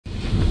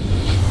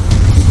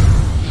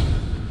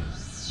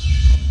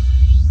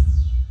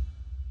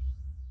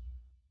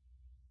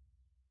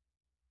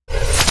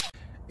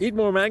Eat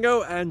more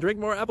mango and drink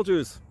more apple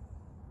juice.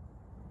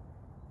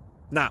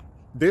 Now,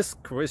 this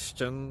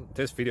video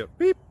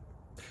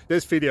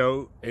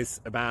is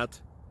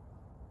about...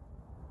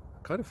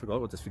 I kind of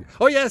forgot what this video...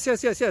 Oh, yes.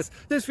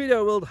 This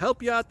video will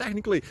help you out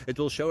technically. It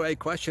will show a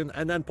question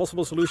and then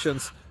possible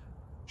solutions.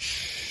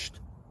 Shh.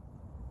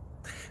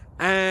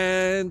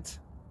 And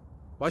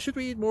why should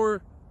we eat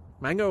more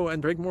mango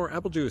and drink more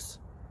apple juice?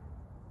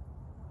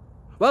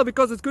 Well,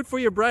 because it's good for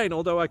your brain,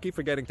 although I keep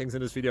forgetting things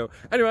in this video.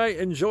 Anyway,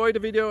 enjoy the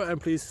video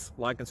and please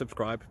like and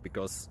subscribe,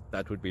 because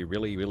that would be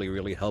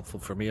really helpful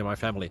for me and my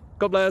family.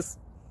 God bless!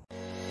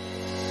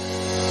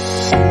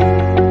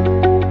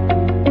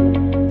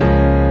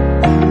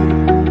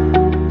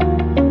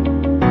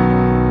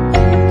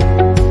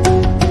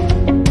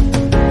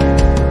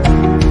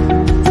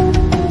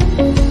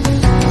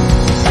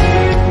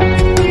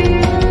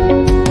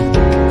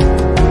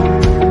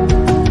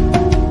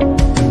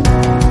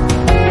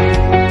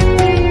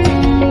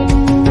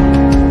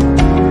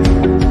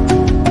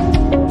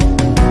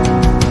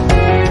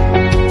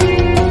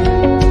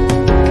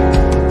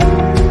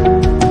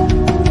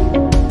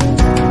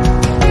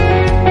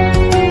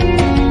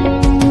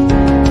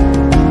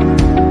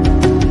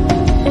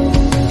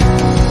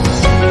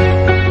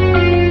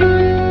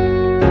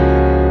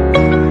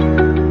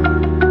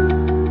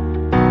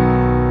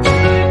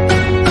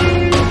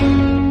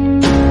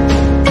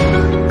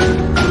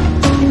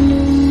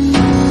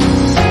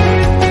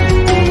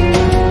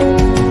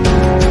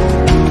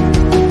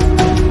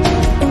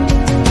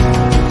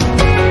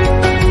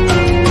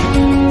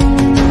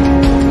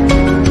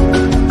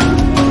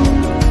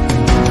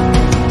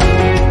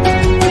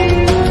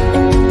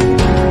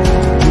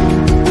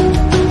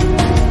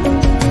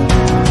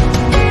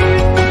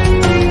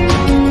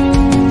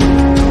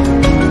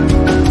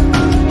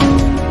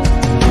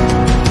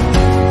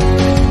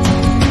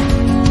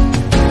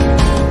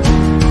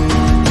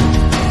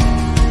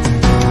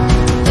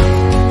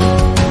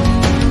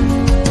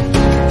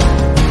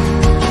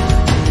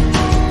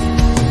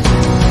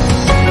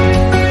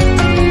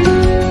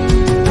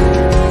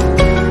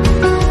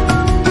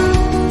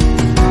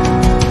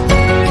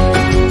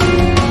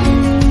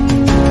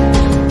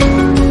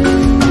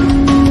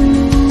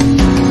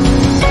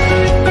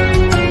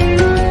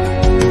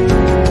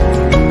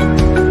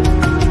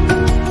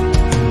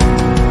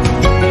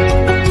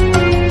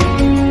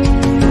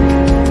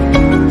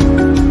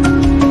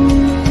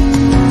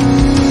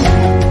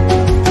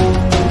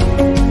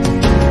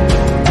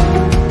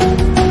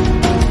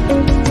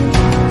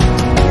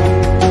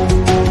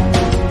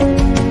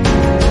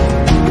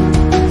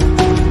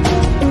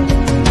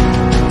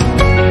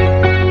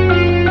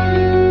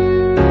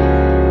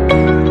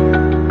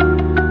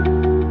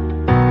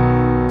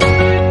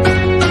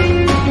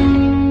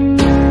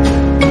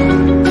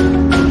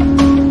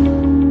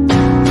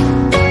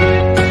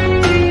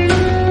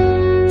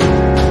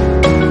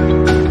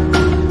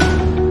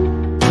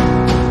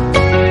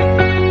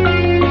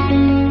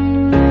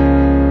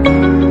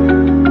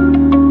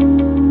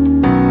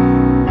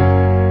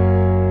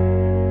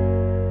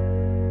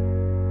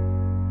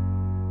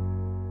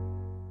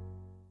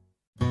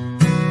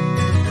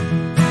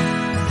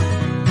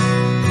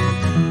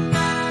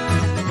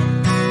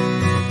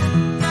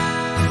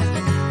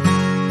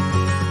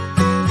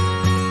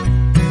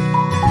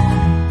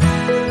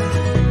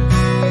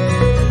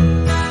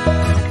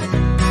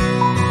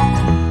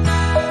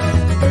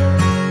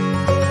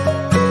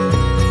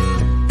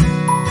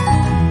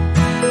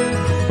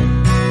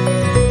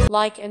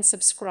 Like and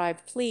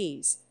subscribe,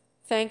 please.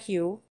 Thank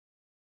you.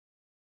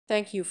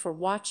 Thank you for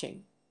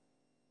watching.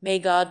 May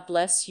God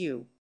bless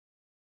you.